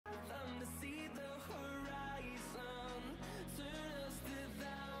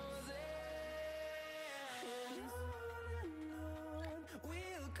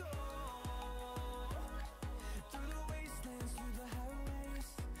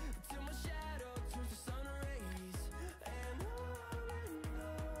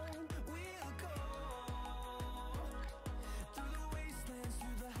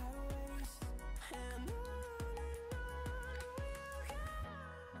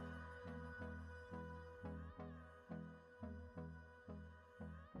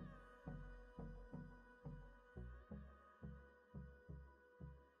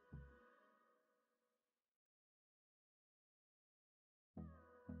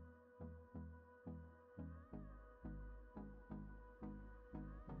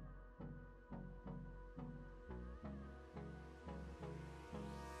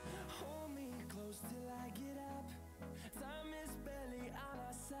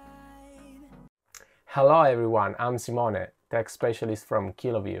Hello everyone, I'm Simone, tech specialist from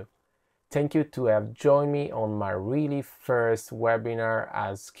Kiloview. Thank you to have joined me on my really first webinar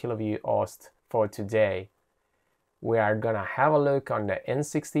as Kiloview host for today. We are gonna have a look on the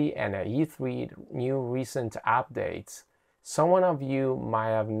N60 and the E3 new recent updates. Some of you might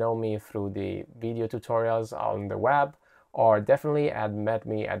have known me through the video tutorials on the web, or definitely had met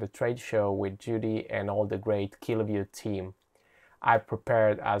me at the trade show with Judy and all the great Kiloview team. I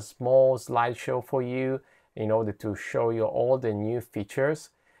prepared a small slideshow for you in order to show you all the new features.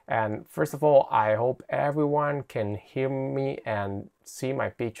 And first of all, I hope everyone can hear me and see my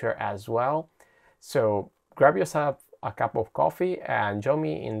picture as well. So grab yourself a cup of coffee and join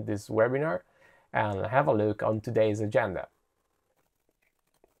me in this webinar and have a look on today's agenda.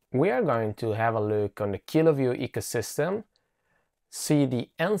 We are going to have a look on the Kiloview ecosystem, see the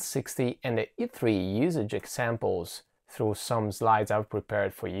N60 and the E3 usage examples through some slides I've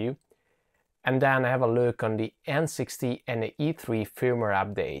prepared for you, and then have a look on the N60 and the E3 firmware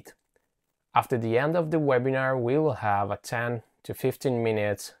update. After the end of the webinar, we will have a 10 to 15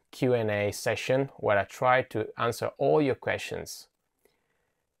 minutes Q&A session where I try to answer all your questions.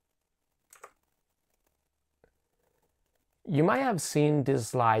 You might have seen these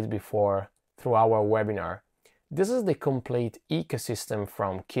slides before through our webinar. This is the complete ecosystem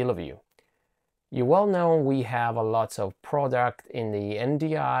from Kiloview. You well know we have a lot of product in the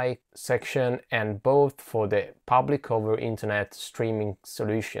NDI section, and both for the public over internet streaming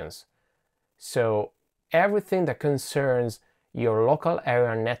solutions. So everything that concerns your local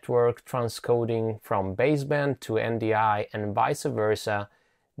area network transcoding from baseband to NDI and vice versa,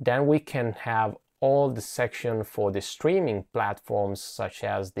 then we can have all the section for the streaming platforms such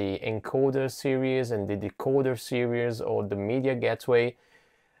as the encoder series and the decoder series or the media gateway.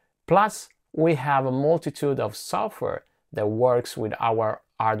 Plus, we have a multitude of software that works with our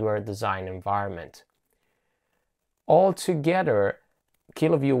hardware design environment. Altogether,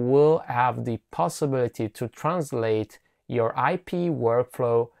 Kiloview will have the possibility to translate your IP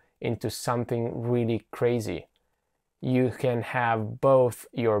workflow into something really crazy. You can have both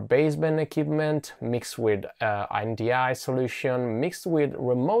your baseband equipment mixed with NDI solution, mixed with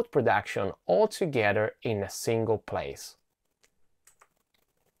remote production, all together in a single place.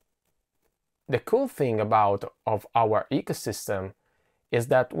 The cool thing about our ecosystem is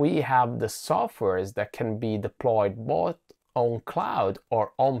that we have the softwares that can be deployed both on cloud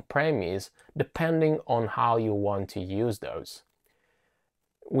or on-premise depending on how you want to use those.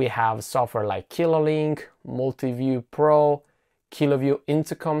 We have software like KiloLink, Multiview Pro, Kiloview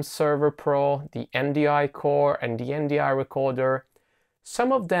Intercom Server Pro, the NDI Core and the NDI Recorder.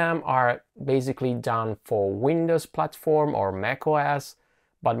 Some of them are basically done for Windows platform or macOS,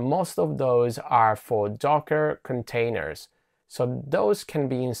 but most of those are for Docker containers. So those can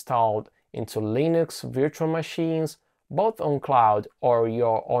be installed into Linux virtual machines, both on cloud or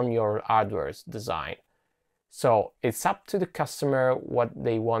on your hardware's design. So it's up to the customer what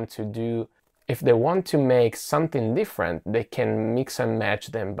they want to do. If they want to make something different, they can mix and match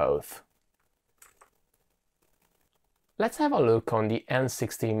them both. Let's have a look on the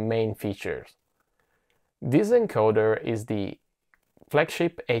N60 main features. This encoder is the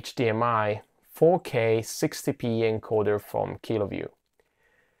flagship HDMI 4K 60p encoder from Kiloview.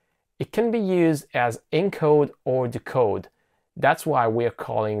 It can be used as encode or decode. That's why we're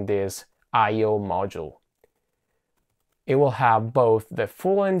calling this I/O module. It will have both the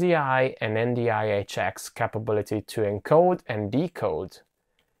full NDI and NDI HX capability to encode and decode.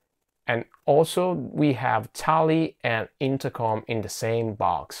 And also we have tally and intercom in the same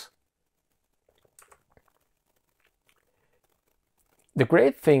box. The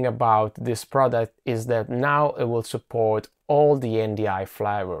great thing about this product is that now it will support all the NDI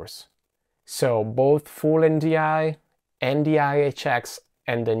flavors. So both full NDI, NDI HX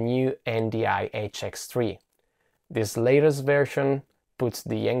and the new NDI HX3. This latest version puts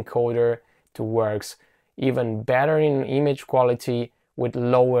the encoder to works even better in image quality with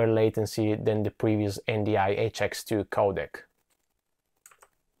lower latency than the previous NDI HX2 codec.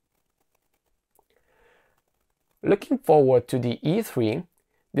 Looking forward to the E3,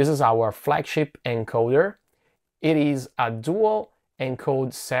 this is our flagship encoder. It is a dual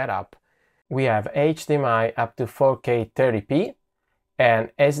encode setup. We have HDMI up to 4K 30p and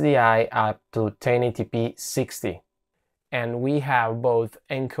SDI up to 1080p 60. And we have both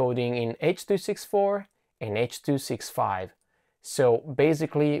encoding in H.264 and H.265. So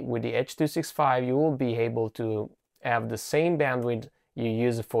basically with the H.265 you will be able to have the same bandwidth you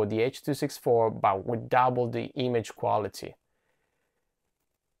use it for the H.264, but with double the image quality.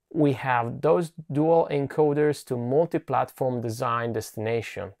 we have those dual encoders to multi-platform design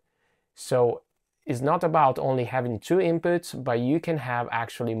destination. So it's not about only having two inputs, but you can have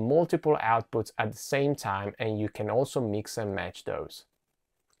actually multiple outputs at the same time, and you can also mix and match those.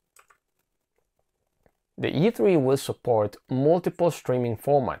 The E3 will support multiple streaming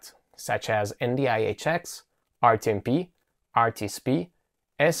formats, such as NDI HX, RTMP, RTSP,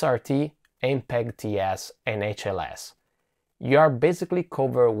 SRT, MPEG-TS, and HLS. You are basically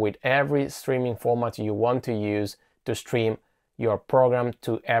covered with every streaming format you want to use to stream your program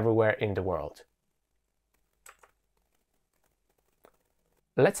to everywhere in the world.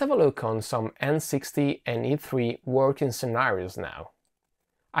 Let's have a look on some N60 and E3 working scenarios now.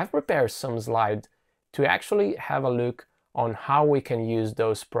 I've prepared some slides to actually have a look on how we can use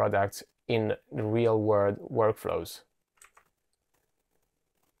those products in the real-world workflows.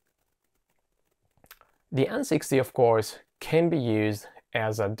 The N60, of course, can be used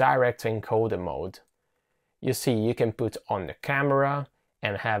as a direct encoder mode. You see, you can put on the camera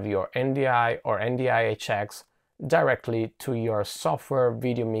and have your NDI or NDI HX directly to your software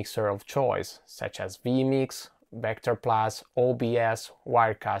video mixer of choice, such as vMix, Vector Plus, OBS,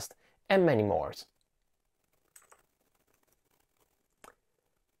 Wirecast, and many more.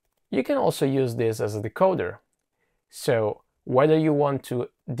 You can also use this as a decoder. So whether you want to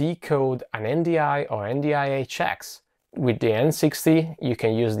decode an NDI or NDI HX, with the N60 you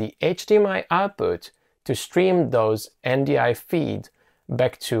can use the HDMI output to stream those NDI feed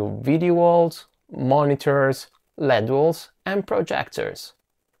back to video walls, monitors, LED walls, and projectors.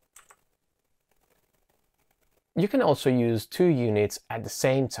 You can also use two units at the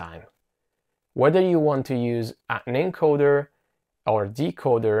same time. Whether you want to use an encoder or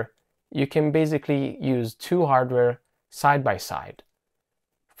decoder, you can basically use two hardware side by side.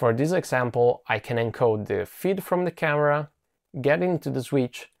 For this example, I can encode the feed from the camera, get into the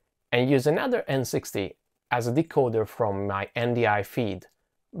switch, and use another N60 as a decoder from my NDI feed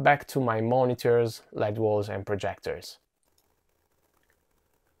back to my monitors, LED walls, and projectors.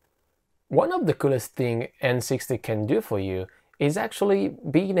 One of the coolest things N60 can do for you is actually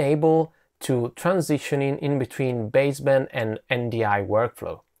being able to transitioning in between baseband and NDI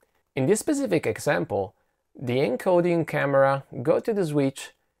workflow. In this specific example, the encoding camera goes to the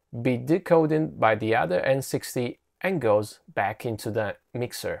switch, be decoded by the other N60, and goes back into the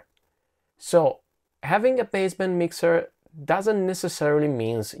mixer. So having a baseband mixer doesn't necessarily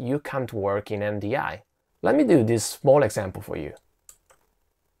mean you can't work in NDI. Let me do this small example for you.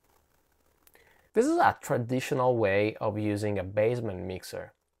 This is a traditional way of using a baseband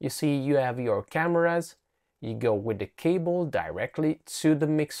mixer. You see, you have your cameras, you go with the cable directly to the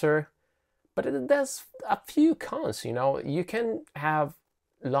mixer, but it does a few cons, you know. You can have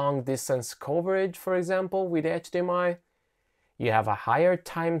long distance coverage, for example, with HDMI. You have a higher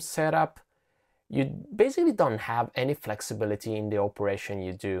time setup. You basically don't have any flexibility in the operation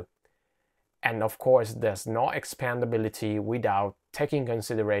you do. And of course, there's no expandability without taking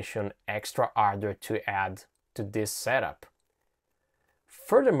consideration extra hardware to add to this setup.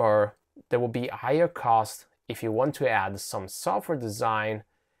 Furthermore, there will be a higher cost if you want to add some software design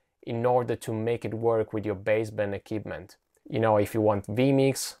in order to make it work with your baseband equipment. You know, if you want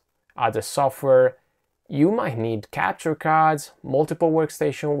vMix, other software, you might need capture cards, multiple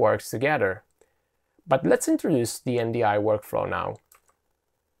workstation works together. But let's introduce the NDI workflow now.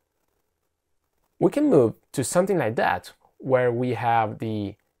 We can move to something like that, where we have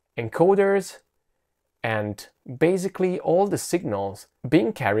the encoders and basically all the signals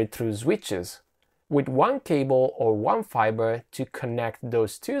being carried through switches, with one cable or one fiber to connect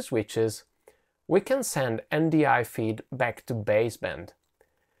those two switches. We can send NDI feed back to baseband.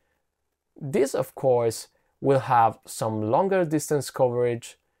 This, of course, will have some longer distance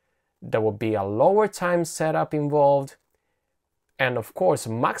coverage. There will be a lower time setup involved, and of course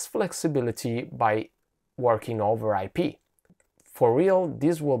max flexibility by working over IP. For real,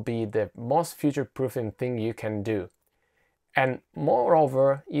 this will be the most future-proofing thing you can do. And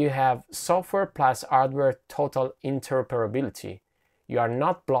moreover, you have software plus hardware total interoperability. You are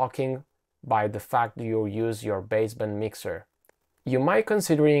not blocking by the fact that you use your baseband mixer. You might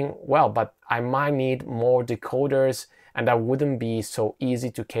considering, well, but I might need more decoders and that wouldn't be so easy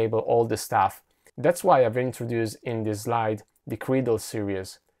to cable all the stuff. That's why I've introduced in this slide the Cradle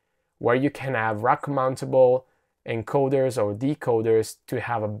series, where you can have rack-mountable encoders or decoders to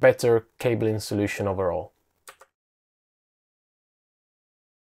have a better cabling solution overall.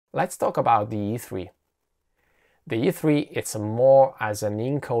 Let's talk about the E3. The E3, it's more as an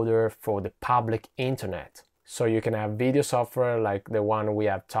encoder for the public internet. So you can have video software like the one we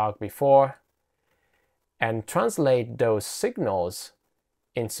have talked before and translate those signals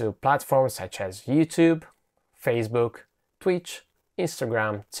into platforms such as YouTube, Facebook, Twitch,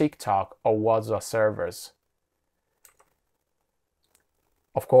 Instagram, TikTok, or WhatsApp servers.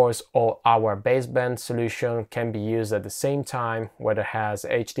 Of course, all our baseband solution can be used at the same time, whether it has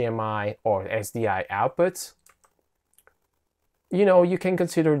HDMI or SDI outputs. You can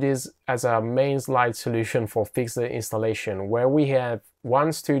consider this as a main slide solution for fixed installation, where we have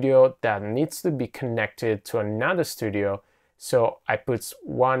one studio that needs to be connected to another studio. So I put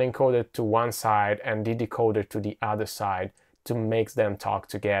one encoder to one side and the decoder to the other side to make them talk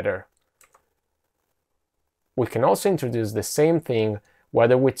together. We can also introduce the same thing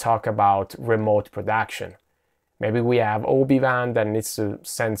whether we talk about remote production. Maybe we have OB-WAN that needs to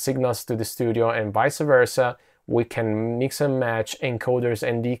send signals to the studio and vice versa. We can mix and match encoders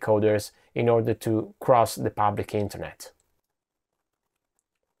and decoders in order to cross the public internet.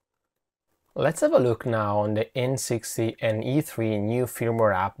 Let's have a look now on the N60 and E3 new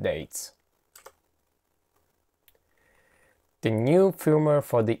firmware updates. The new firmware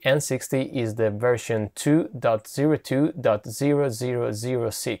for the N60 is the version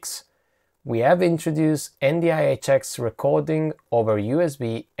 2.02.0006. We have introduced NDI HX recording over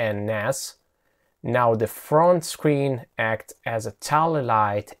USB and NAS. Now the front screen acts as a tally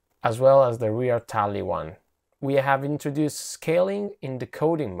light as well as the rear tally one. We have introduced scaling in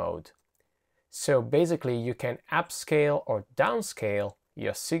decoding mode. So basically you can upscale or downscale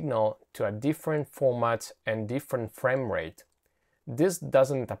your signal to a different format and different frame rate. This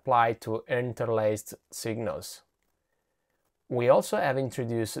doesn't apply to interlaced signals. We also have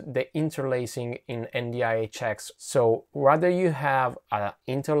introduced the interlacing in NDI HX. So rather you have an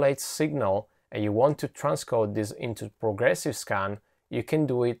interlaced signal and you want to transcode this into progressive scan, you can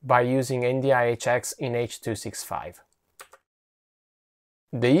do it by using NDI HX in H.265.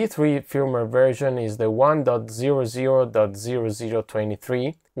 The E3 firmware version is the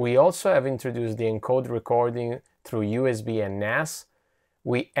 1.00.0023. We also have introduced the encode recording through USB and NAS.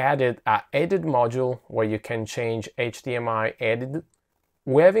 We added an edit module where you can change HDMI edit.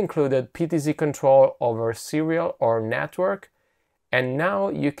 We have included PTZ control over serial or network, and now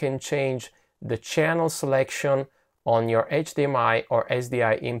you can change the channel selection on your HDMI or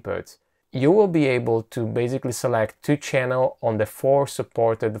SDI inputs. You will be able to basically select 2 channels on the 4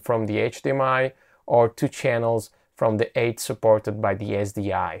 supported from the HDMI or 2 channels from the 8 supported by the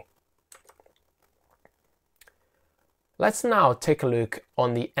SDI. Let's now take a look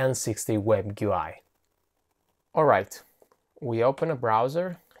on the N60 web GUI. Alright, we open a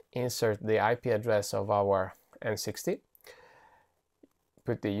browser, insert the IP address of our N60,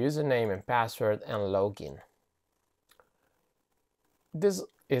 put the username and password and login. This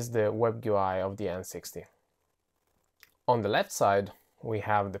is the web GUI of the N60. On the left side we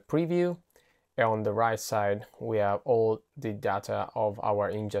have the preview, and on the right side we have all the data of our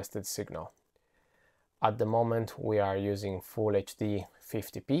ingested signal. At the moment we are using Full HD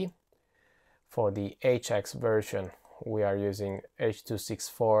 50p. For the HX version we are using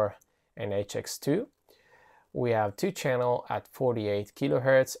H.264 and HX2. We have 2 channels at 48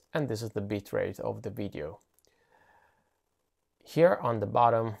 kHz and this is the bitrate of the video. Here on the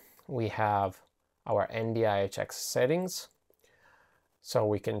bottom we have our NDI HX settings. So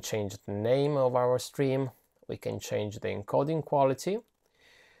we can change the name of our stream, we can change the encoding quality.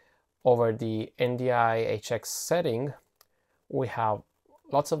 Over the NDI HX setting, we have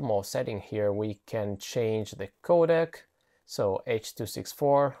lots of more settings here. We can change the codec, so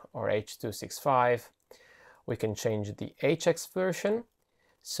H.264 or H.265. We can change the HX version,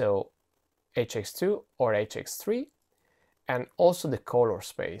 so HX2 or HX3, and also the color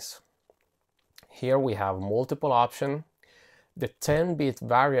space. Here we have multiple options. The 10-bit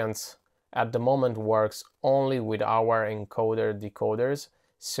variant at the moment works only with our encoder decoders.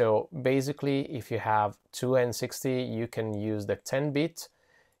 So basically, if you have 2 N60, you can use the 10-bit.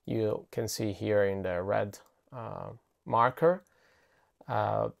 You can see here in the red marker.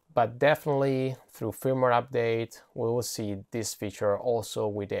 But definitely through firmware update, we will see this feature also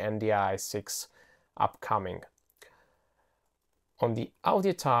with the NDI 6 upcoming. On the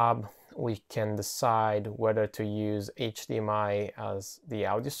audio tab, we can decide whether to use HDMI as the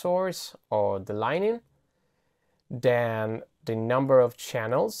audio source or the line-in. Then the number of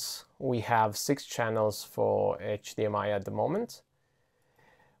channels, we have 6 channels for HDMI at the moment.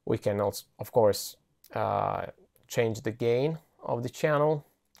 We can also, of course, change the gain of the channel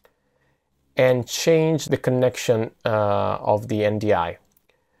and change the connection of the NDI.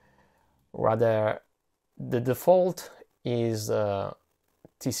 Rather, the default is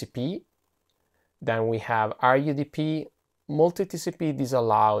TCP. Then we have RUDP, multi-TCP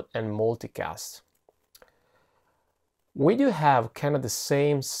disallowed, and multicast. We do have kind of the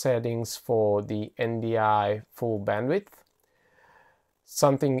same settings for the NDI full bandwidth.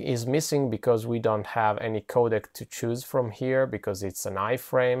 Something is missing because we don't have any codec to choose from here because it's an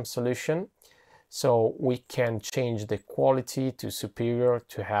iframe solution. So we can change the quality to superior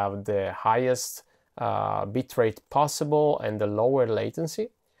to have the highest bitrate possible and the lower latency.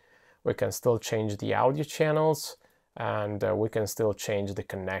 We can still change the audio channels, and we can still change the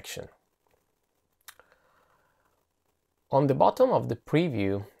connection. On the bottom of the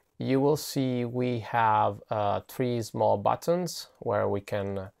preview, you will see we have 3 small buttons where we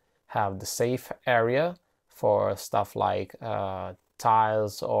can have the safe area for stuff like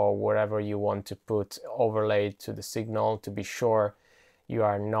tiles or wherever you want to put overlay to the signal to be sure you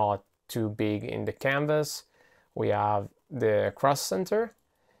are not too big in the canvas. We have the cross center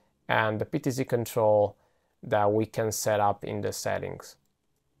and the PTZ control that we can set up in the settings.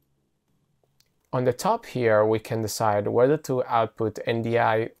 On the top here, we can decide whether to output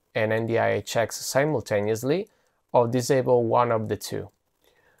NDI and NDI HX simultaneously or disable one of the two.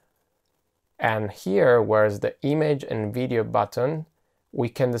 And here, where's the image and video button, we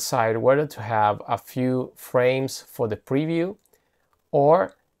can decide whether to have a few frames for the preview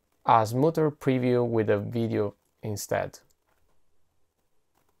or a smoother preview with a video instead.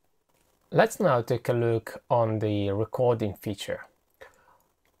 Let's now take a look on the recording feature.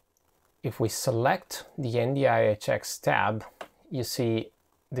 If we select the NDI HX tab, you see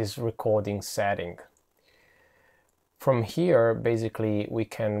this recording setting. From here, basically, we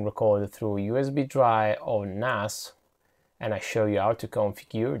can record through USB drive or NAS, and I show you how to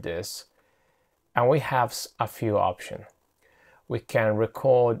configure this. And we have a few options. We can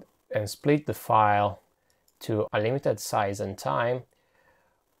record and split the file to a limited size and time.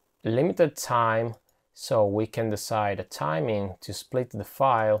 Limited time, so we can decide a timing to split the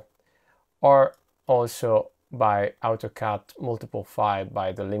file, or also by AutoCAD multiple file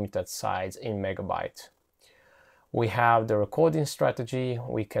by the limited size in megabyte. We have the recording strategy.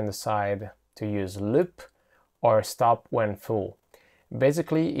 We can decide to use loop or stop when full.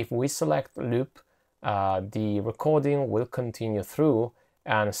 Basically, if we select loop, the recording will continue through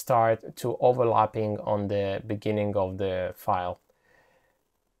and start to overlapping on the beginning of the file.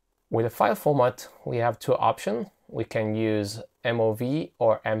 With the file format, we have 2 options. We can use MOV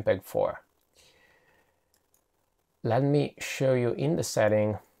or MPEG-4. Let me show you in the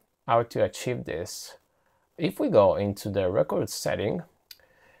setting how to achieve this. If we go into the record setting,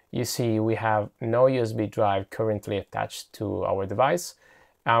 you see we have no USB drive currently attached to our device,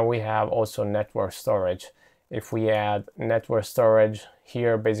 and we have also network storage. If we add network storage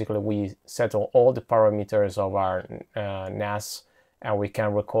here, basically we settle all the parameters of our NAS, and we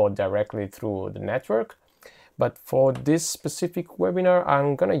can record directly through the network. But for this specific webinar,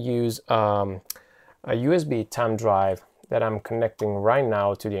 I'm gonna use a USB thumb drive that I'm connecting right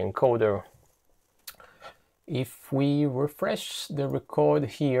now to the encoder. If we refresh the record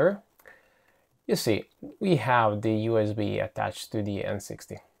here, you see we have the USB attached to the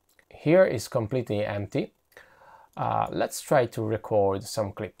N60. Here is completely empty. Let's try to record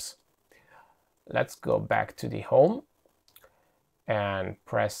some clips. Let's go back to the home and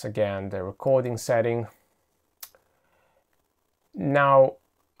press again the recording setting. Now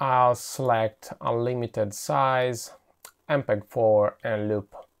I'll select unlimited size, MPEG-4 and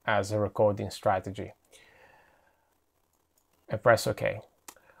loop as a recording strategy. And press OK.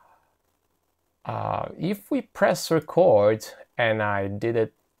 If we press record, and I did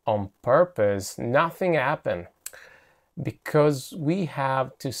it on purpose, nothing happened because we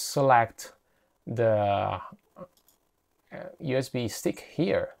have to select the USB stick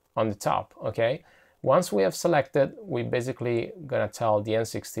here on the top, okay? Once we have selected, we basically gonna tell the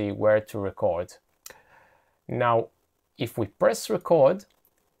N60 where to record. Now, if we press record,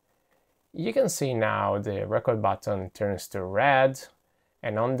 you can see now the record button turns to red,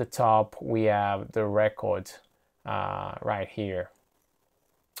 and on the top we have the record right here.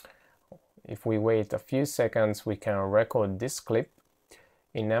 If we wait a few seconds, we can record this clip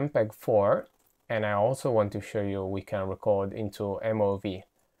in MPEG-4, and I also want to show you we can record into MOV.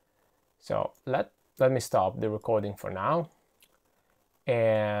 So let me stop the recording for now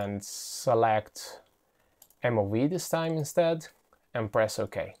and select MOV this time instead and press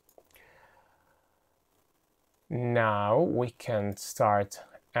OK. Now we can start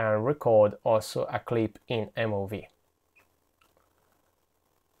and record also a clip in MOV.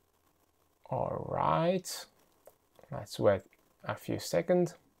 All right, let's wait a few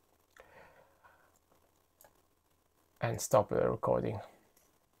seconds and stop the recording.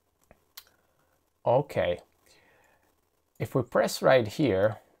 Okay, if we press right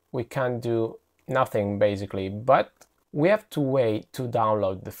here, we can do nothing basically, but we have to wait to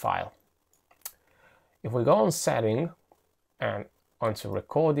download the file. If we go on setting and onto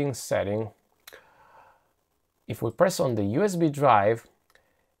recording setting, if we press on the USB drive,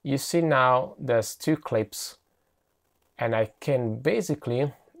 you see now there's 2 clips, and I can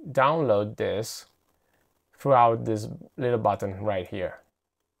basically download this throughout this little button right here.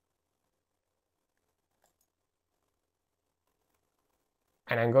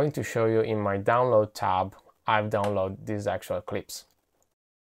 And I'm going to show you in my download tab, I've downloaded these actual clips.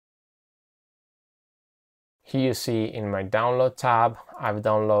 Here you see in my download tab, I've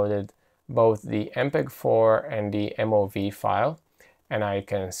downloaded both the MPEG-4 and the MOV file, and I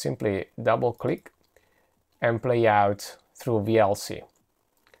can simply double click and play out through VLC.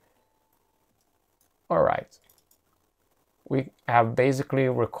 Alright, we have basically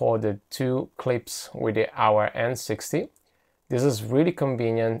recorded 2 clips with our N60. This is really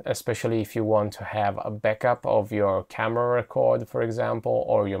convenient, especially if you want to have a backup of your camera record, for example,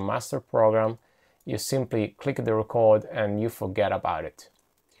 or your master program. You simply click the record and you forget about it.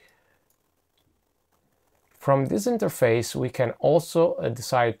 From this interface, we can also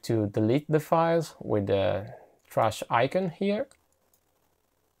decide to delete the files with the trash icon here.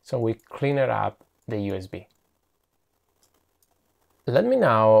 So we clean it up the USB. Let me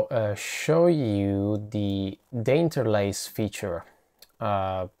now show you the deinterlace feature.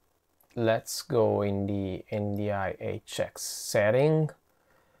 Let's go in the NDI HX setting,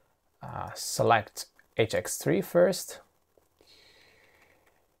 select HX3 first,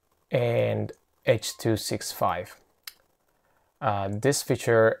 and H.265. This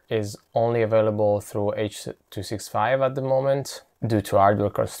feature is only available through H.265 at the moment due to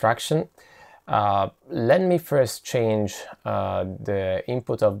hardware construction. Let me first change the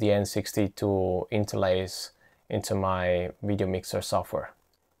input of the N60 to interlace into my video mixer software.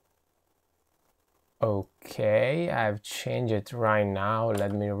 Okay, I've changed it right now.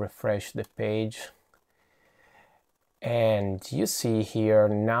 Let me refresh the page. And you see here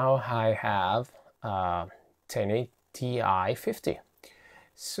now I have 1080 Ti 50.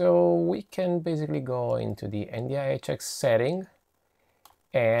 So we can basically go into the NDI HX setting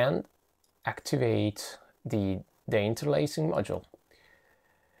and activate the interlacing module.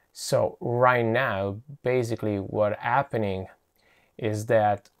 So right now, basically what's happening is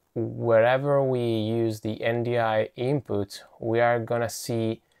that wherever we use the NDI input, we are gonna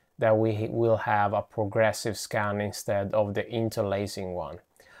see that we will have a progressive scan instead of the interlacing one.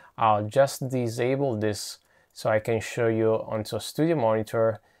 I'll just disable this so I can show you onto a studio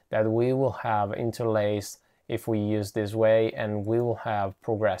monitor that we will have interlaced if we use this way, and we will have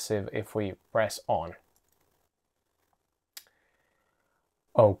progressive if we press on.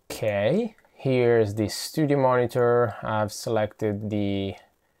 Okay, here's the studio monitor. I've selected the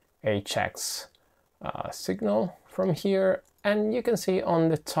HX signal from here, and you can see on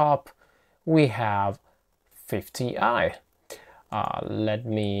the top we have 50i. Let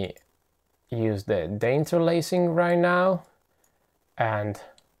me use the deinterlacing right now, and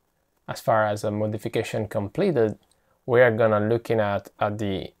as far as a modification completed, we are gonna looking at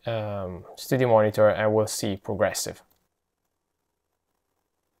the studio monitor and we'll see progressive.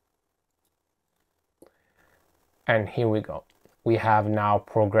 And here we go. We have now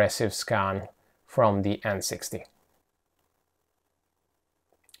progressive scan from the N60.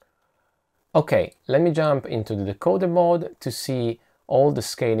 Okay, let me jump into the decoder mode to see all the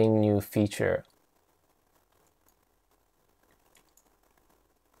scaling new feature.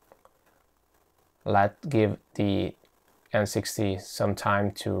 Let's give the N60 some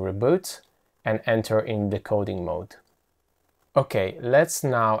time to reboot and enter in decoding mode. Okay, let's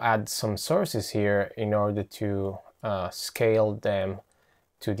now add some sources here in order to scale them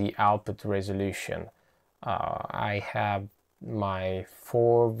to the output resolution. I have my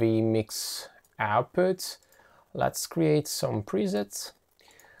 4V mix output. Let's create some presets.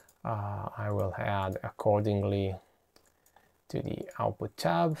 I will add accordingly to the output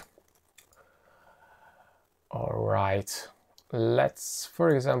tab. All right, let's, for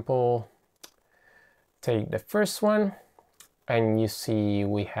example, take the first one, and you see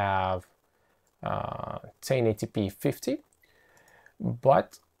we have 1080p 50,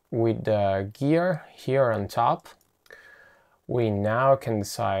 but with the gear here on top, we now can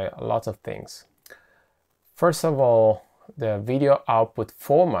decide a lot of things. First of all, the video output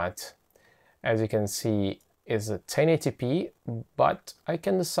format, as you can see, is a 1080p, but I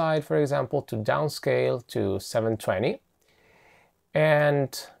can decide, for example, to downscale to 720,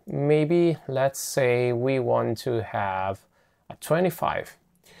 and maybe let's say we want to have a 25.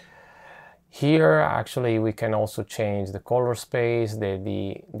 Here actually we can also change the color space,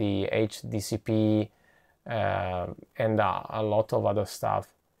 the HDCP and a lot of other stuff.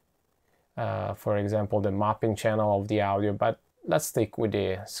 For example, the mapping channel of the audio, but let's stick with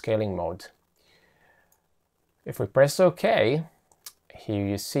the scaling mode. If we press OK, here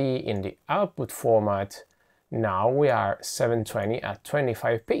you see in the output format, now we are 720 at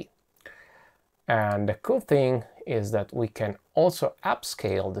 25p. And the cool thing is that we can also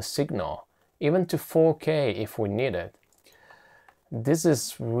upscale the signal, even to 4K if we need it. This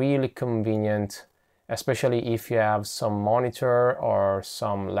is really convenient, especially if you have some monitor or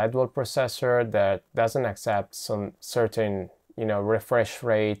some level processor that doesn't accept some certain, refresh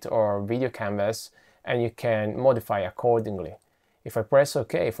rate or video canvas, and you can modify accordingly. If I press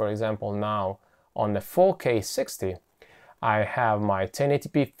OK, for example, now on the 4K 60, I have my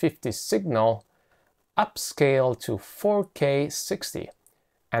 1080p 50 signal upscale to 4K 60,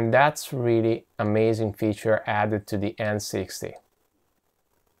 and that's really amazing feature added to the N60.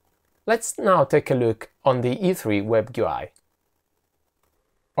 Let's now take a look on the E3 web UI.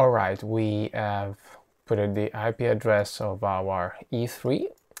 Alright, we have put in the IP address of our E3,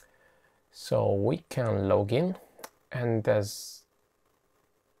 so we can log in, and this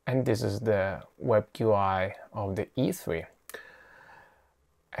is the web UI of the E3.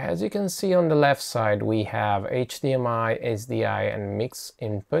 As you can see on the left side, we have HDMI, SDI, and mix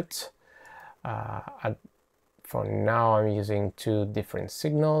input. For now, I'm using two different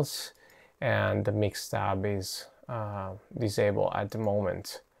signals, and the mix tab is disabled at the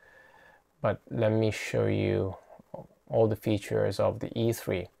moment. But let me show you all the features of the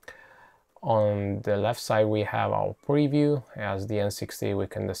E3. On the left side, we have our preview. As the N60, we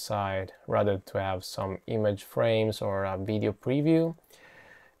can decide rather to have some image frames or a video preview.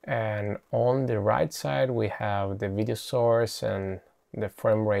 And on the right side, we have the video source and the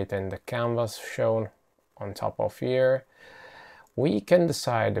frame rate and the canvas shown on top of here. We can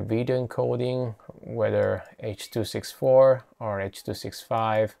decide the video encoding, whether H.264 or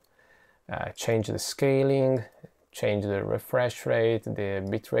H.265, change the scaling, change the refresh rate, the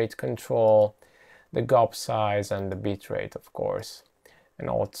bitrate control, the gop size, and the bitrate, of course. And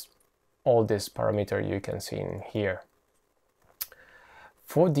all this parameter you can see in here.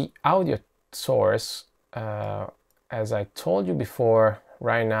 For the audio source, as I told you before,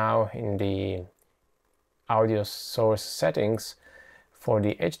 right now in the audio source settings, for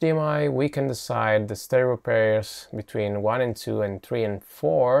the HDMI, we can decide the stereo pairs between 1 and 2 and 3 and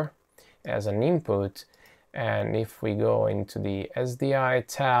 4 as an input. And if we go into the SDI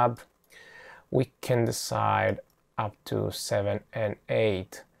tab, we can decide up to 7 and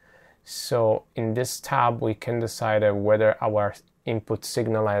 8. So in this tab, we can decide whether our input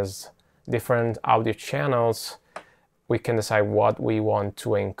signal has different audio channels. We can decide what we want to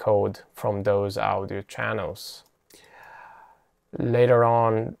encode from those audio channels. Later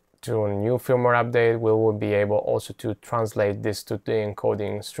on, to a new firmware update, we will be able also to translate this to the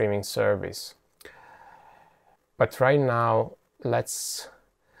encoding streaming service. But right now, let's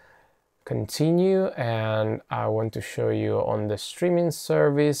continue, and I want to show you on the streaming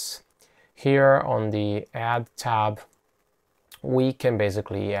service. Here on the Add tab, we can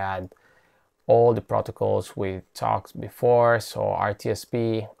basically add all the protocols we talked before, so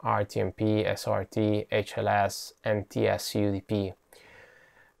RTSP, RTMP, SRT, HLS, and TS-UDP.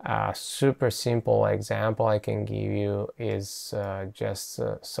 A super simple example I can give you is just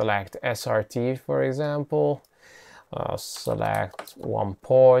select SRT, for example. Select one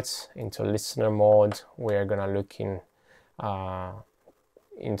port into listener mode. We're gonna look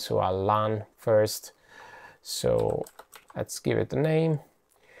into a LAN first. So let's give it a name.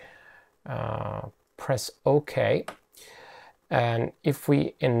 Press OK. And if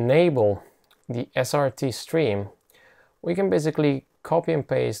we enable the SRT stream, we can basically copy and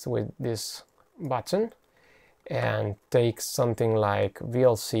paste with this button and take something like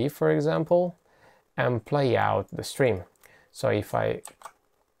VLC, for example, and play out the stream. So if I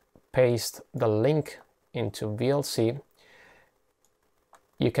paste the link into VLC,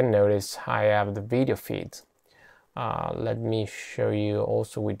 you can notice I have the video feed. Let me show you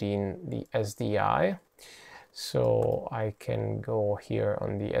also within the SDI. So I can go here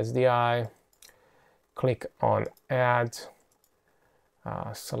on the SDI, click on Add,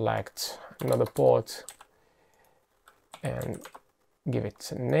 select another port and give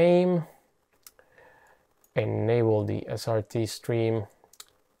it a name, enable the SRT stream.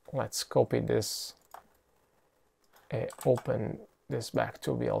 Let's copy this, open this back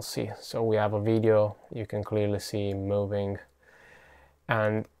to VLC. So we have a video you can clearly see moving,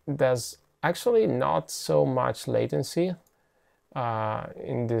 and there's actually not so much latency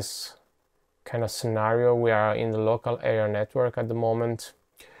in this kind of scenario. We are in the local area network at the moment,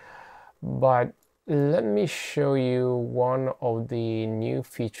 but let me show you one of the new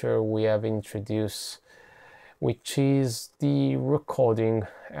features we have introduced, which is the recording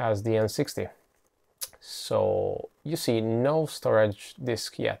as the N60. So you see, no storage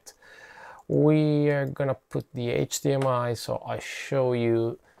disk yet. We are gonna put the HDMI, so I show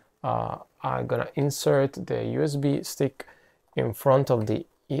you, I'm gonna insert the USB stick in front of the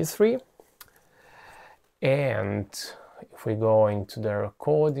E3, and if we go into the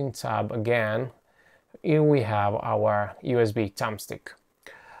recording tab again, here we have our USB thumbstick.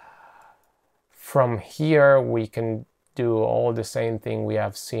 From here we can do all the same thing we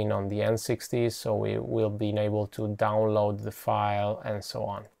have seen on the N60, so we will be able to download the file and so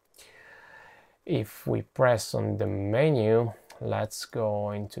on. If we press on the menu, let's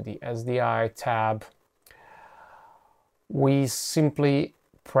go into the SDI tab. We simply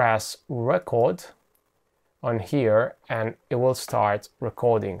press record on here and it will start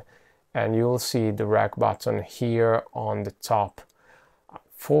recording, and you'll see the rec button here on the top.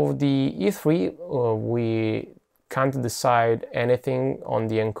 For the E3, we can't decide anything on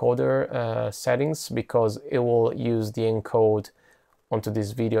the encoder settings because it will use the encode onto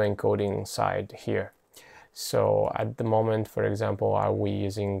this video encoding side here. So at the moment, for example, are we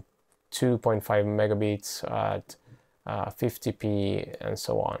using 2.5 megabits at 50p and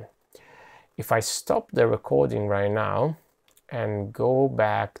so on. If I stop the recording right now and go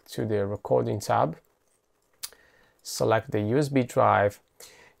back to the recording tab, select the USB drive,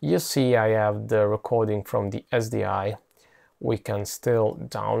 you see I have the recording from the SDI. We can still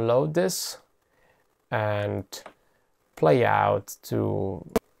download this and play out to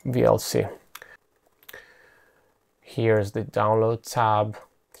VLC. Here's the download tab.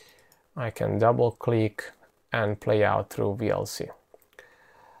 I can double click and play out through VLC.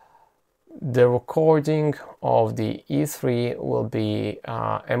 The recording of the E3 will be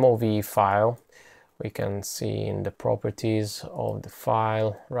a MOV file. We can see in the properties of the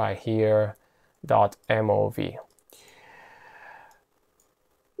file right here, .mov.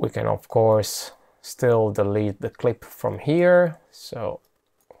 We can of course still delete the clip from here, so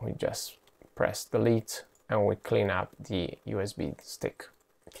we just press delete and we clean up the USB stick.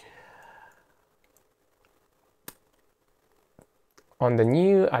 On the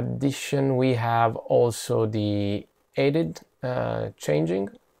new addition, we have also the edit changing.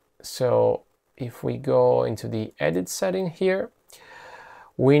 So if we go into the edit setting here,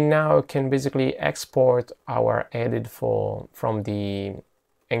 we now can basically export our edit from the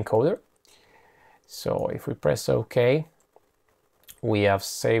encoder. So if we press OK, we have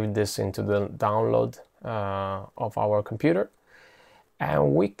saved this into the download of our computer,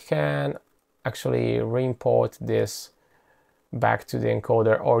 and we can actually re-import this back to the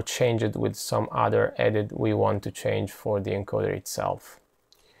encoder or change it with some other edit we want to change for the encoder itself.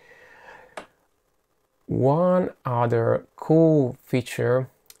 One other cool feature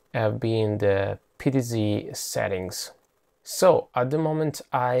have been the PTZ settings. So at the moment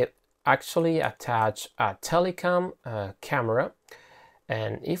I actually attach a telecam camera,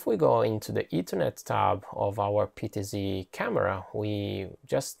 and if we go into the Ethernet tab of our PTZ camera, we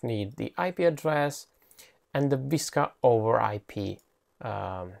just need the IP address and the VSCA over IP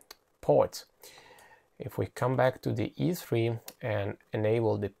port. If we come back to the E3 and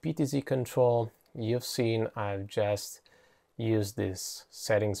enable the PTZ control, you've seen I've just used these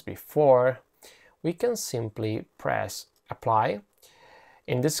settings before. We can simply press apply.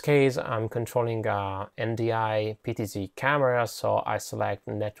 In this case, I'm controlling a NDI PTZ camera, so I select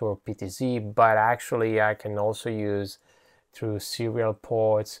network PTZ, but actually I can also use through serial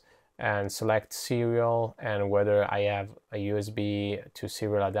ports and select serial, and whether I have a USB to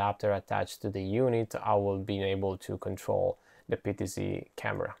serial adapter attached to the unit, I will be able to control the PTZ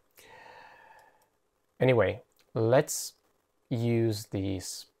camera. Anyway, let's use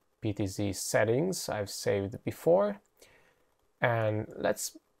these PTZ settings I've saved before, and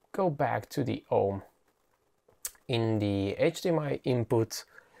let's go back to the home. In the HDMI input,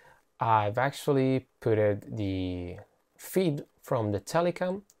 I've actually put the feed from the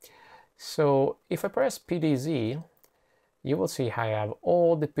telecam. So if I press PTZ, you will see I have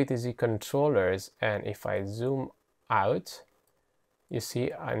all the PTZ controllers, and if I zoom out, you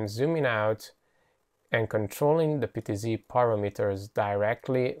see I'm zooming out and controlling the PTZ parameters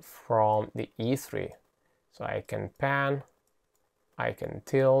directly from the E3. So I can pan, I can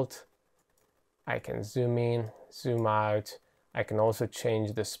tilt, I can zoom in, zoom out, I can also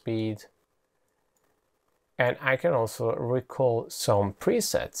change the speed, and I can also recall some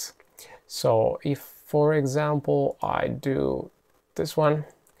presets. So if, for example, I do this one,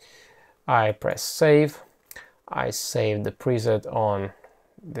 I press save, I save the preset on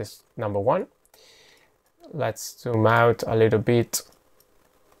this number 1, let's zoom out a little bit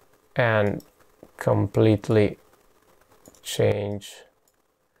and completely change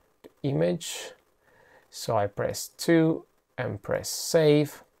the image. So I press 2 and press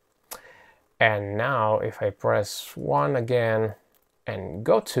save. And now if I press 1 again and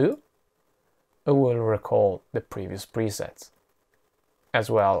go to, it will recall the previous presets as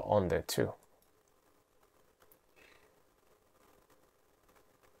well on there too.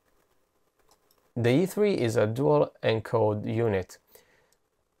 The E3 is a dual encode unit,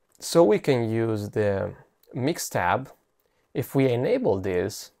 so we can use the mix tab. If we enable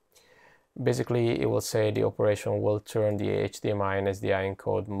this, basically it will say the operation will turn the HDMI and SDI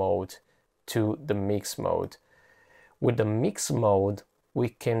encode mode to the mix mode. With the mix mode, we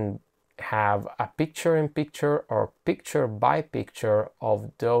can have a picture-in-picture or picture-by-picture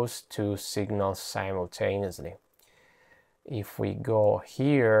of those two signals simultaneously. If we go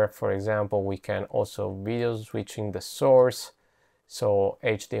here, for example, we can also video switching the source, so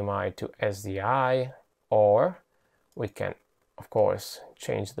HDMI to SDI, or we can, of course,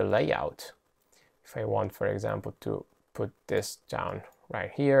 change the layout. If I want, for example, to put this down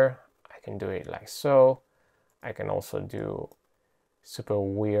right here, I can do it like so. I can also do super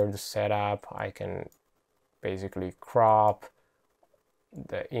weird setup. I can basically crop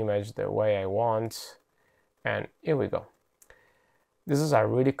the image the way I want, and here we go. This is a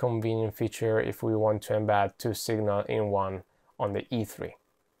really convenient feature if we want to embed two signals in one on the E3.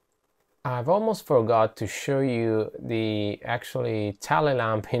 I've almost forgot to show you the actually tally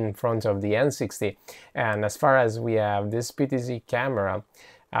lamp in front of the N60, and as far as we have this PTZ camera,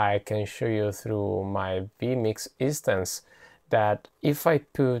 I can show you through my vMix instance that if I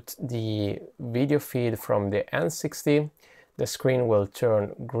put the video feed from the N60, the screen will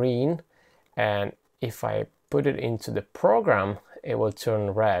turn green, and if I put it into the program, it will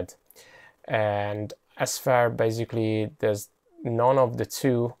turn red. And as far basically there's none of the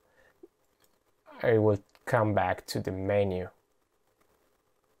two, I will come back to the menu.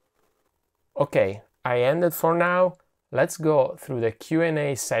 Okay, I ended for now. Let's go through the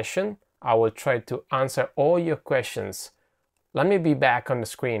Q&A session. I will try to answer all your questions. Let me be back on the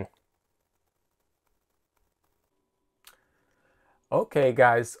screen. Okay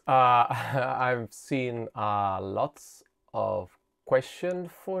guys, I've seen lots of questions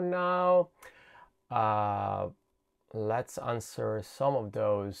for now. Let's answer some of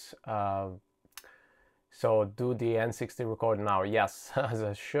those. So do the N60 record now? Yes, as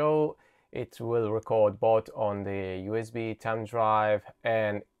a show, it will record both on the USB thumb drive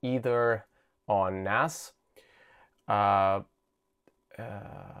and either on NAS. Can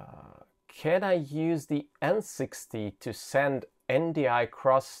I use the N60 to send NDI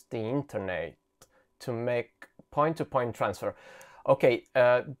across the internet to make point-to-point transfer? Okay,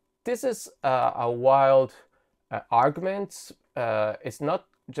 this is a wild argument. It's not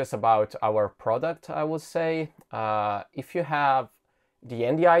just about our product, I would say. If you have the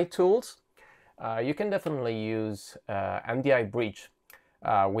NDI tools, you can definitely use NDI bridge.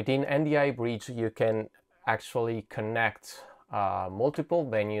 Within NDI bridge, you can actually connect multiple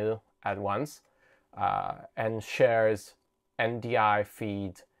venues at once and shares NDI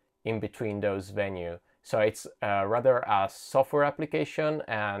feed in between those venues. So it's rather a software application,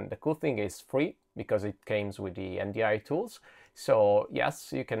 and the cool thing is free because it comes with the NDI tools. So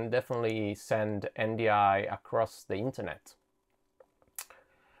yes, you can definitely send NDI across the internet.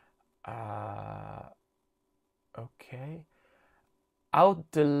 Okay.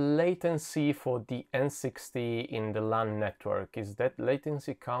 Out the latency for the N60 in the LAN network, is that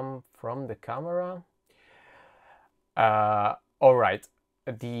latency come from the camera? All right,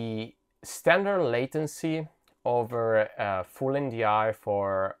 the standard latency over full NDI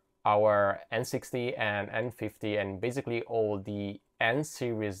for our N60 and N50 and basically all the N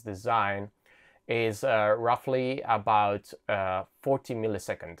series design is roughly about 40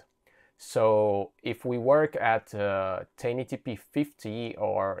 milliseconds. So if we work at 1080p 50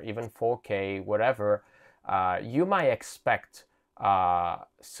 or even 4K, whatever, you might expect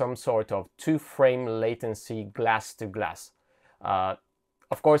some sort of 2-frame latency glass to glass.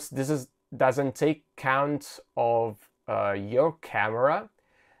 Of course, this doesn't take count of your camera.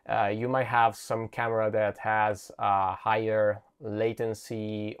 You might have some camera that has higher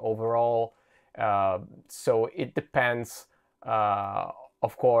latency overall. So it depends,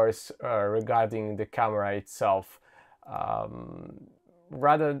 of course, regarding the camera itself.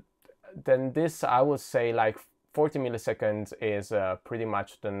 Rather than this, I would say like 40 milliseconds is pretty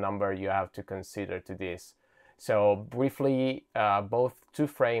much the number you have to consider to this. So briefly, both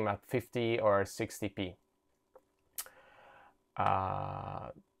 2-frame at 50 or 60p.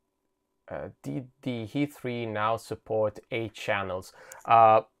 did the E3 now support 8 channels?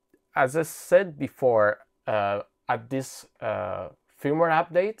 As I said before, at this firmware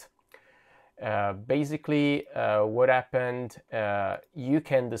update, basically what happened, you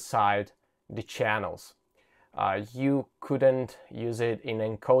can decide the channels. You couldn't use it in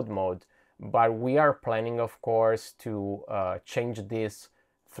encode mode, but we are planning, of course, to change this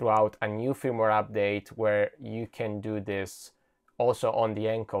throughout a new firmware update where you can do this also on the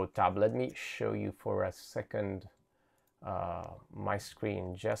encode tab. Let me show you for a second my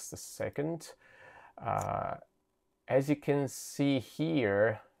screen, just a second. As you can see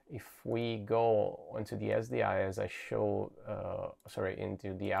here, if we go onto the SDI as I show,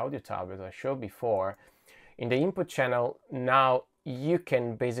 into the audio tab as I showed before, in the input channel, now you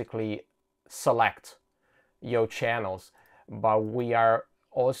can basically select your channels, but we are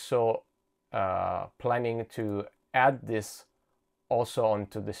also planning to add this also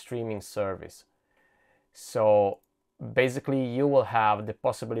onto the streaming service. So basically you will have the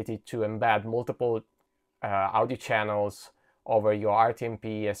possibility to embed multiple audio channels over your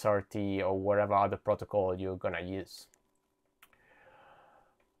RTMP, SRT, or whatever other protocol you're gonna use.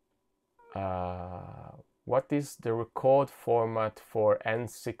 What is the record format for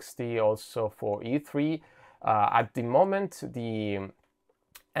N60, also for E3? At the moment, the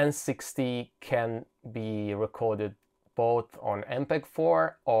N60 can be recorded both on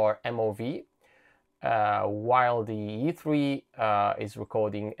MPEG-4 or MOV, while the E3 is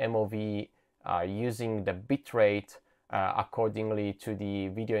recording MOV using the bitrate accordingly to the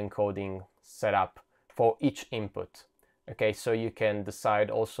video encoding setup for each input. Okay, so you can decide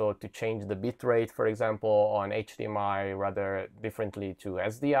also to change the bitrate, for example, on HDMI rather differently to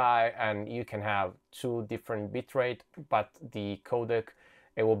SDI, and you can have 2 different bitrate, but the codec,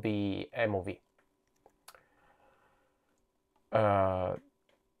 it will be MOV.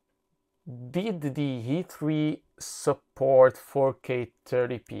 Did the E3 support 4K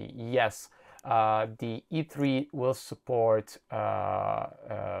 30p? Yes, the E3 will support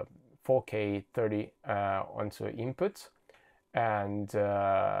 4K 30 onto input, and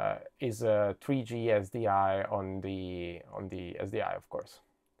is a 3G SDI on the SDI, of course.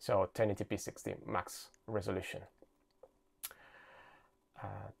 So 1080p 60 max resolution.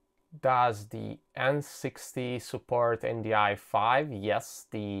 Does the N60 support NDI 5? Yes,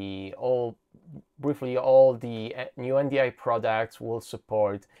 briefly all the new NDI products will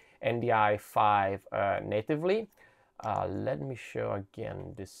support NDI 5 natively. Let me show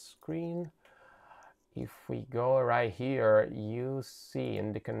again this screen. If we go right here, you see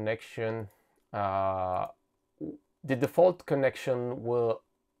in the connection, the default connection will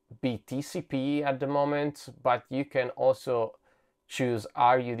be TCP at the moment, but you can also choose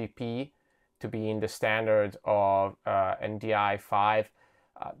RUDP to be in the standard of NDI 5.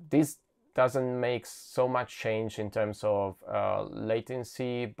 This doesn't make so much change in terms of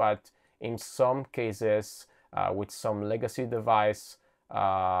latency, but in some cases, with some legacy device,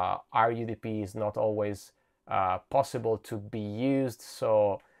 RUDP is not always possible to be used,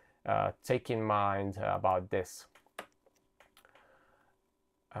 so take in mind about this.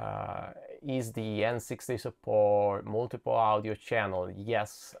 Is the N60 support multiple audio channel?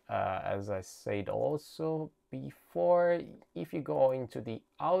 Yes, as I said also before, if you go into the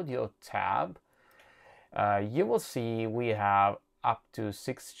audio tab, you will see we have up to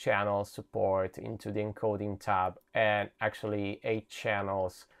 6 channels support into the encoding tab, and actually 8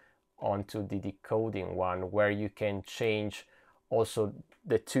 channels onto the decoding one, where you can change also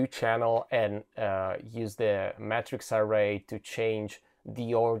the 2 channel and use the matrix array to change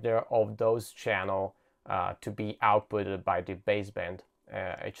the order of those channels to be outputted by the baseband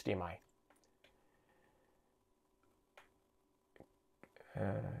HDMI.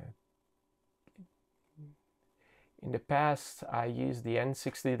 In the past, I used the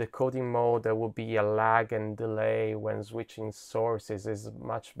N60 decoding mode. There will be a lag and delay when switching sources. Is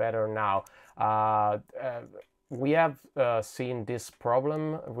much better now. We have seen this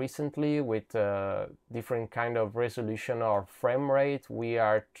problem recently with different kind of resolution or frame rate. We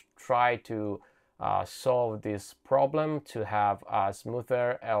are try to solve this problem to have a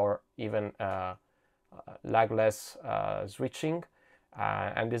smoother or even lagless switching,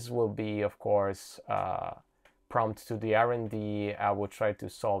 and this will be, of course, prompt to the R&D. I will try to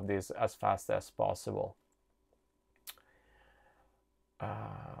solve this as fast as possible.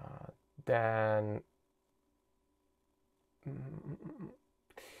 Then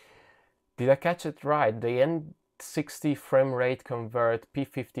did I catch it right? The N60 frame rate convert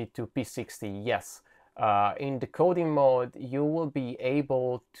P50 to P60? Yes. In decoding mode, you will be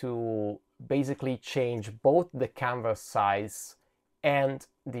able to basically change both the canvas size and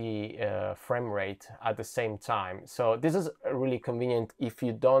the frame rate at the same time. So this is really convenient if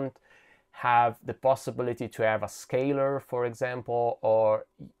you don't have the possibility to have a scaler, for example, or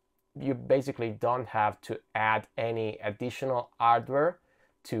you basically don't have to add any additional hardware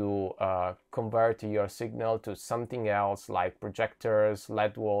to convert your signal to something else like projectors,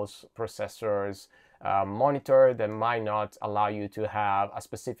 LED walls, processors, monitor that might not allow you to have a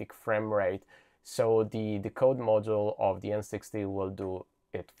specific frame rate. So the decode module of the N60 will do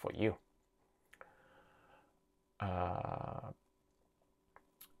it for you.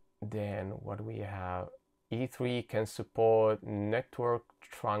 Then what do we have? E3 can support network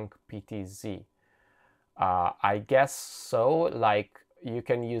trunk PTZ. I guess so, like you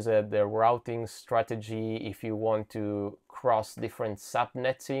can use the routing strategy if you want to cross different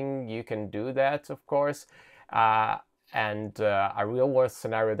subnetting, you can do that, of course. And a real world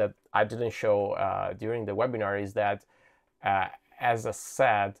scenario that I didn't show during the webinar is that, as I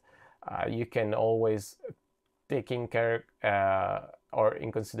said, you can always take in care or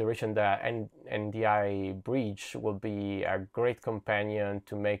in consideration that NDI bridge will be a great companion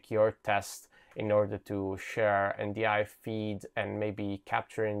to make your test in order to share NDI feed and maybe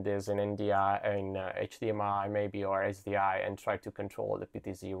capturing this in NDI in HDMI maybe or SDI and try to control the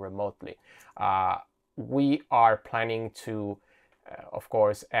PTZ remotely. We are planning to, of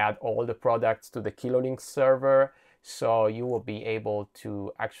course, add all the products to the Kilolink server, so you will be able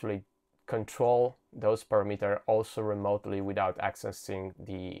to actually control those parameters also remotely without accessing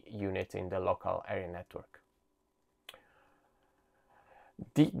the unit in the local area network.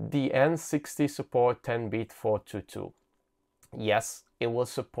 The N60 support 10-bit 422. Yes, it will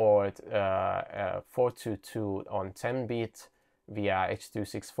support 422 on 10-bit via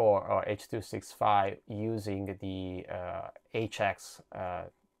H.264 or H.265 using the HX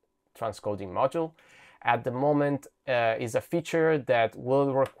transcoding module. At the moment is a feature that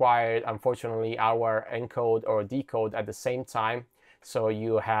will require, unfortunately, our encode or decode at the same time. So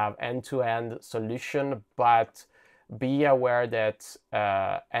you have end-to-end solution, but be aware that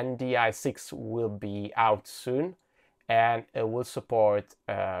NDI 6 will be out soon, and it will support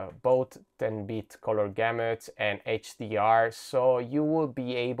both 10-bit color gamut and HDR. So you will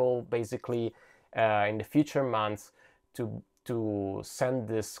be able, basically, in the future months, to send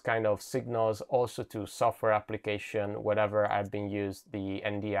this kind of signals also to software application, whatever have been used, the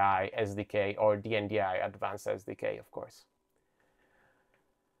NDI SDK or the NDI Advanced SDK, of course.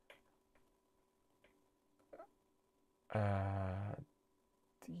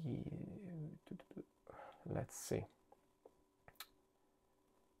 Let's see.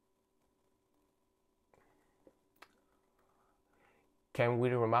 Can we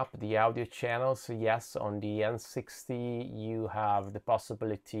remap the audio channels? Yes, on the N60 you have the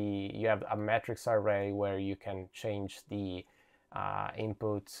possibility, you have a matrix array where you can change the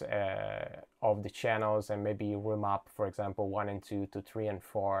inputs of the channels and maybe remap, for example, 1 and 2 to 3 and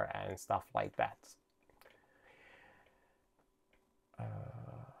 4 and stuff like that.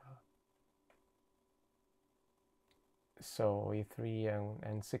 So E3 and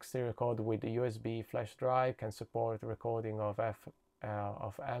N60 record with the USB flash drive, can support recording of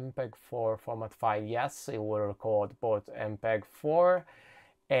MPEG-4 format file. Yes, it will record both MPEG-4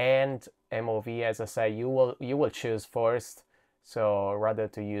 and MOV. As I say, you will choose first. So rather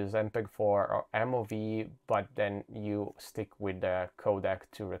to use MPEG-4 or MOV, but then you stick with the codec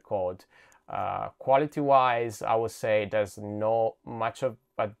to record. Quality-wise, I would say there's no much of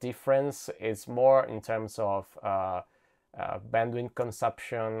a difference. It's more in terms of bandwidth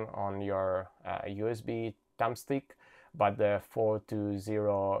consumption on your USB thumbstick, but the 420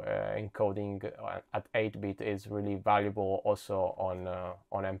 encoding at 8-bit is really valuable also on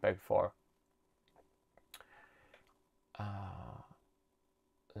MPEG-4.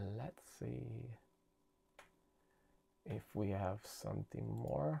 Let's see if we have something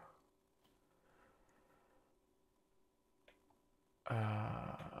more.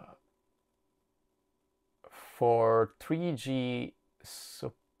 For 3G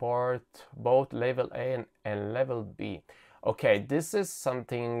support both level A and level B. Okay, this is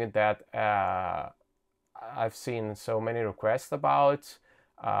something that I've seen so many requests about.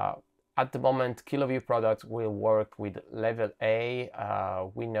 At the moment, Kiloview products will work with level A.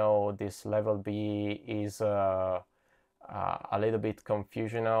 We know this level B is a little bit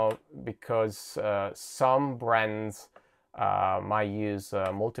confusional because some brands might use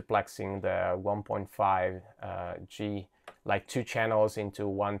multiplexing the 1.5 G, like 2 channels into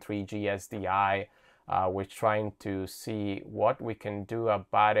 1 3G SDI. We're trying to see what we can do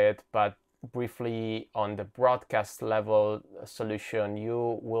about it, but briefly on the broadcast level solution,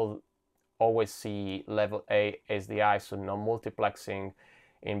 you will always see level A SDI, so no multiplexing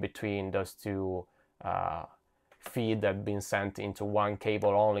in between those two feed that have been sent into one cable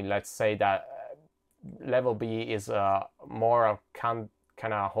only. Let's say that level B is more of kind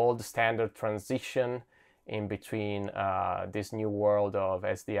of hold standard transition in between this new world of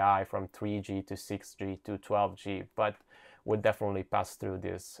SDI from 3G to 6G to 12G, but we'll definitely pass through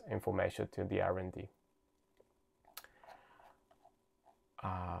this information to the R&D.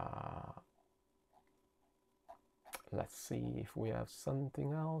 Let's see if we have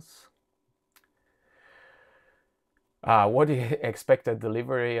something else. What is expected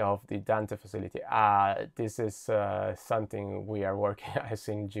delivery of the Dante facility? This is something we are working. I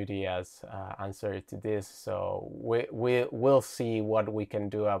think Judy has answered to this, so we'll see what we can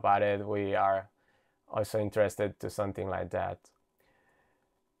do about it. We are also interested to something like that.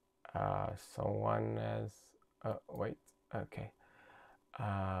 Someone has wait, okay.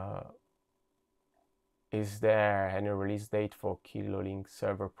 Is there any release date for Kilolink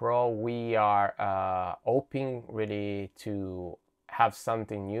Server Pro? We are hoping really to have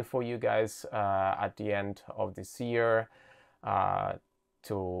something new for you guys at the end of this year,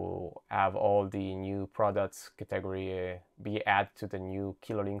 to have all the new products category be added to the new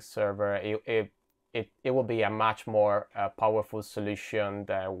Kilolink server. It will be a much more powerful solution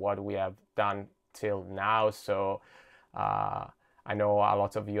than what we have done till now. So I know a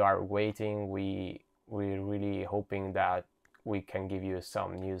lot of you are waiting. We're really hoping that we can give you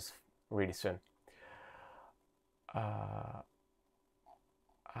some news really soon. I've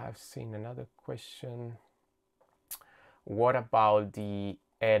seen another question. What about the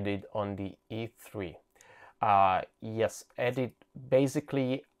edit on the E3? Yes, edit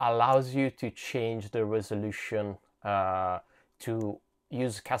basically allows you to change the resolution, to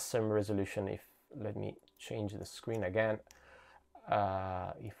use custom resolution. Let me change the screen again.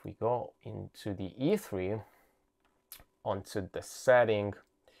 If we go into the E3, onto the setting,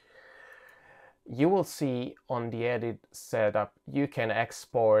 you will see on the edit setup, you can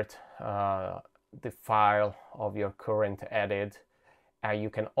export the file of your current edit. You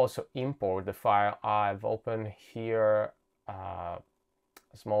can also import the file. I've opened here a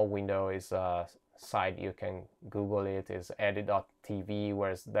small window, is a site, you can Google it, is edit.tv,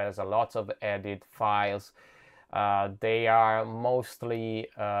 where there's a lot of edit files. They are mostly,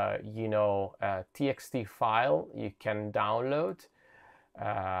 TXT file you can download.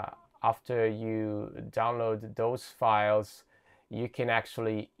 After you download those files, you can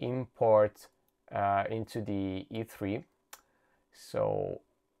actually import into the E3. So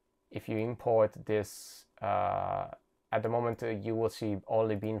if you import this, at the moment you will see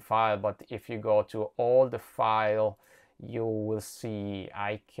only bin file, but if you go to all the file, you will see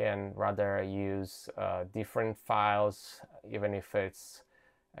I can rather use different files, even if it's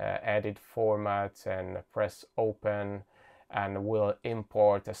edit format, and press open, and will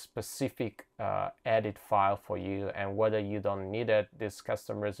import a specific edit file for you. And whether you don't need it, this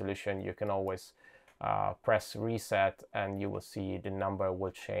custom resolution, you can always press reset and you will see the number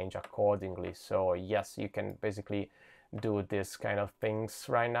will change accordingly. So yes, you can basically do this kind of things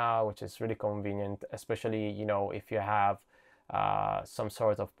right now, which is really convenient, especially if you have some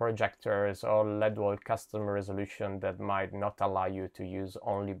sort of projectors or LED wall custom resolution that might not allow you to use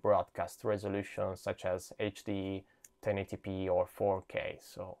only broadcast resolutions such as HD, 1080p or 4K.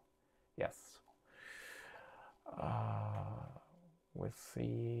 So yes, we'll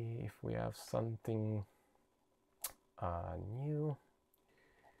see if we have something new.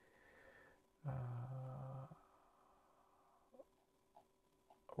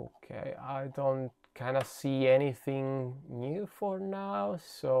 Okay, I don't kind of see anything new for now,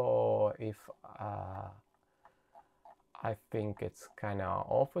 so if I think it's kind of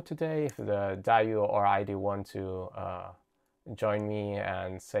all for today. If the Dayu or ID want to join me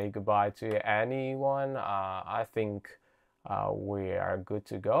and say goodbye to anyone, I think we are good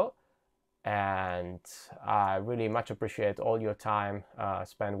to go. And I really much appreciate all your time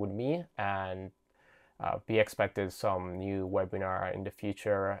spent with me, and be expected some new webinar in the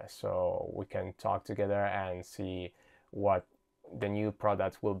future, so we can talk together and see what the new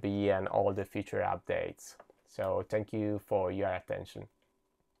products will be and all the future updates. So thank you for your attention.